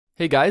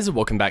Hey guys,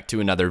 welcome back to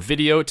another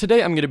video.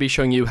 Today I'm going to be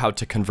showing you how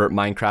to convert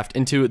Minecraft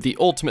into the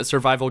ultimate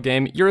survival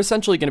game. You're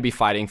essentially going to be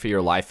fighting for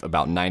your life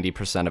about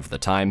 90% of the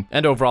time,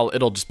 and overall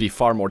it'll just be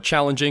far more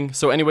challenging.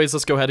 So anyways,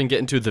 let's go ahead and get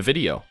into the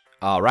video.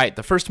 Alright,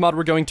 the first mod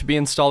we're going to be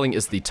installing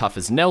is the Tough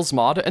as Nails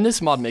mod, and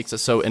this mod makes it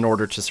so in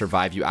order to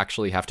survive you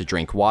actually have to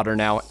drink water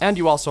now, and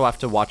you also have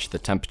to watch the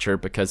temperature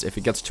because if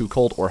it gets too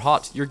cold or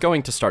hot, you're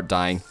going to start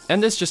dying,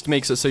 and this just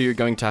makes it so you're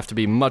going to have to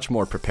be much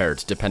more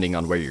prepared depending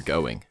on where you're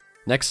going.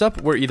 Next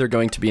up, we're either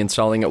going to be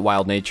installing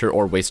WildNature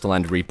or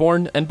Wasteland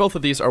Reborn, and both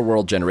of these are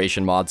world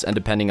generation mods, and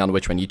depending on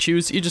which one you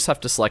choose, you just have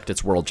to select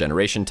its world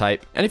generation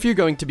type. And if you're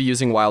going to be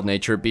using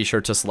WildNature, be sure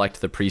to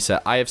select the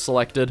preset I have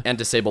selected and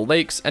disable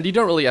lakes, and you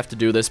don't really have to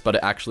do this, but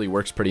it actually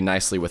works pretty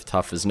nicely with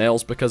Tough as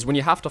Nails, because when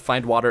you have to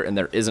find water and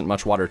there isn't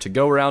much water to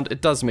go around,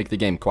 it does make the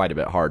game quite a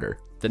bit harder.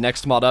 The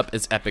next mod up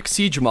is Epic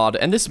Siege mod,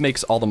 and this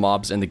makes all the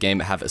mobs in the game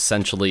have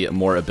essentially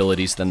more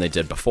abilities than they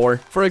did before.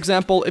 For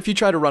example, if you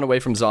try to run away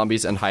from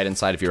zombies and hide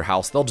inside of your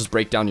house, they'll just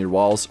break down your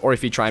walls, or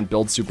if you try and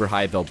build super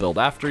high, they'll build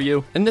after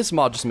you, and this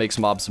mod just makes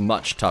mobs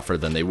much tougher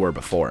than they were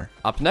before.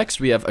 Up next,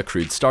 we have a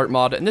Crude Start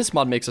mod, and this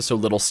mod makes it so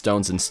little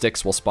stones and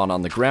sticks will spawn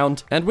on the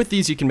ground, and with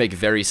these you can make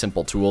very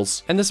simple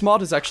tools, and this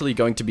mod is actually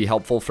going to be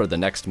helpful for the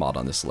next mod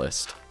on this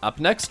list. Up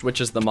next, which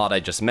is the mod I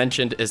just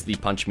mentioned, is the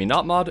Punch Me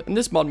Not mod, and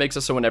this mod makes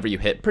it so whenever you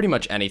hit pretty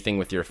much anything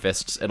with your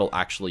fists, it'll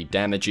actually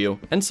damage you.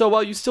 And so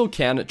while you still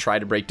can try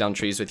to break down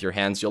trees with your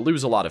hands, you'll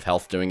lose a lot of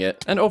health doing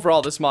it, and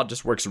overall this mod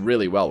just works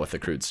really well with the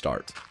Crude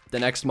Start. The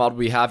next mod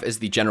we have is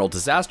the General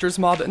Disasters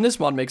mod, and this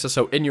mod makes it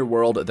so in your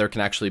world there can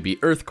actually be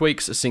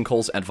earthquakes,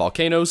 sinkholes, and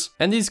volcanoes,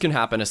 and these can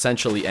happen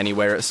essentially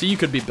anywhere, so you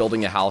could be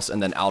building a house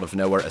and then out of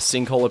nowhere a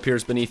sinkhole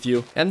appears beneath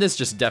you, and this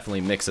just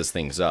definitely mixes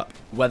things up.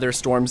 Weather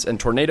storms and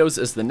tornadoes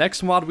is the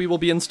next mod we will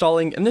be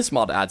installing, and this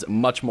mod adds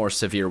much more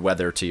severe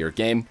weather to your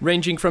game,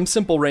 ranging from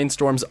simple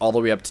rainstorms all the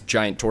way up to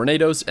giant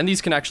tornadoes, and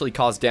these can actually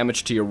cause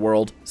damage to your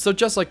world, so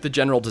just like the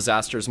General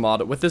Disasters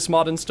mod, with this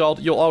mod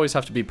installed, you'll always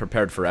have to be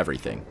prepared for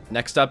everything.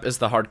 Next up is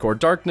the Hardcore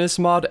Darkness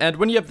mod, and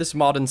when you have this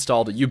mod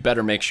installed, you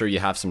better make sure you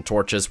have some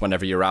torches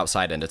whenever you're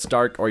outside and it's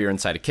dark or you're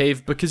inside a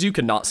cave, because you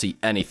cannot see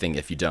anything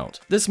if you don't.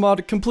 This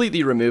mod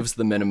completely removes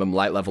the minimum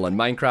light level in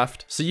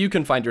Minecraft, so you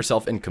can find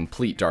yourself in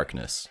complete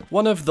darkness.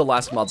 One of the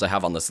last mods I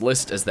have on this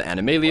list is the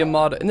Animalium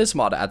mod, and this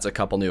mod adds a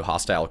couple new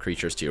hostile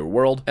creatures to your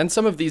world, and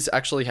some of these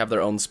actually have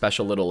their own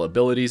special little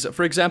abilities.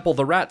 For example,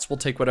 the rats will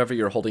take whatever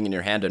you're holding in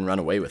your hand and run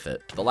away with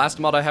it. The last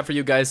mod I have for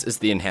you guys is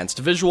the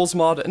Enhanced Visuals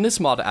mod, and this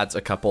mod adds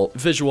a couple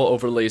visual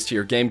overlays to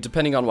your game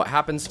depending on what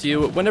happens to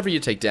you. Whenever you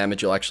take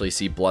damage, you'll actually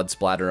see blood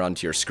splatter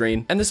onto your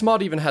screen, and this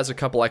mod even has a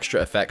couple extra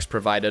effects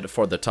provided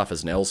for the Tough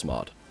as Nails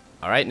mod.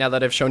 Alright, now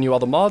that I've shown you all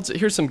the mods,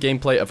 here's some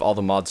gameplay of all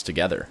the mods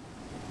together.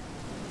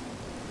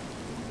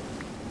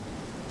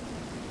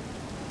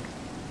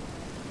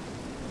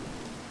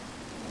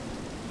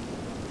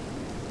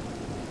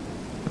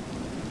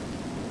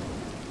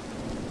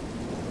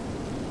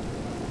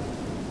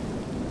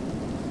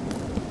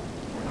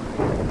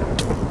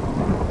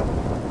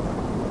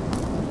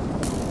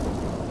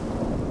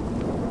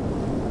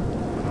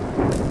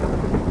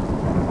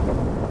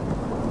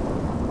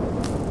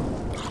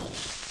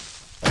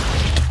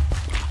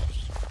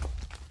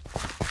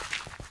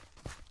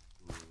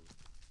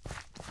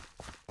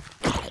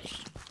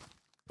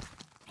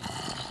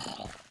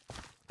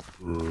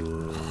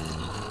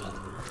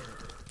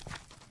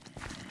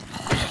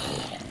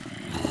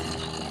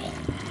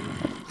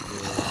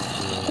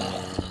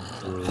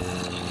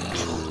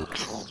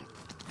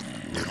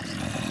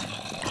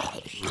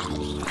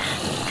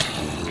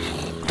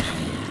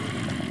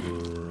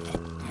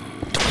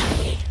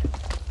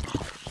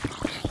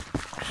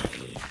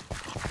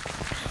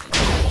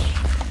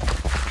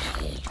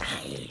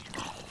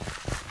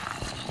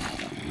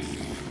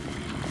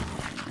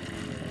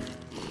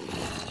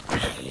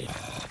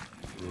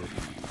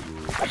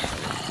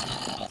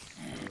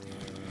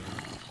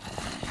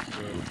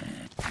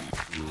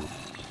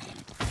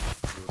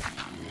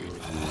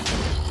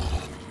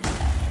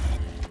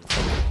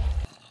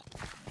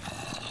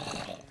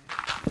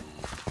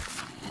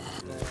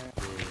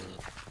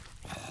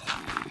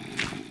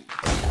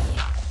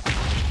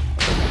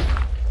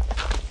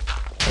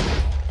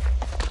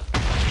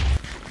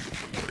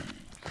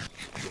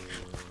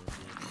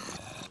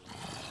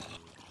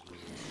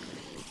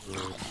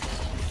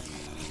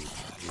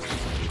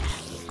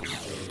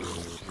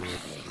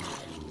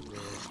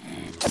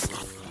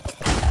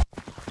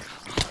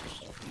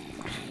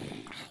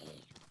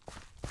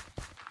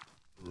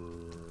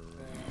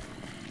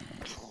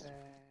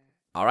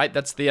 Alright,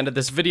 that's the end of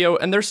this video,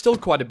 and there's still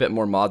quite a bit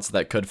more mods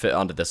that could fit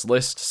onto this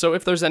list, so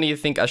if there's any you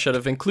think I should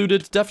have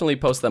included, definitely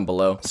post them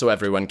below so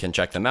everyone can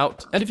check them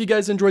out. And if you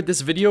guys enjoyed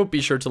this video, be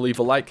sure to leave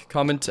a like,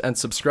 comment, and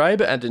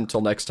subscribe, and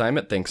until next time,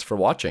 thanks for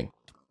watching.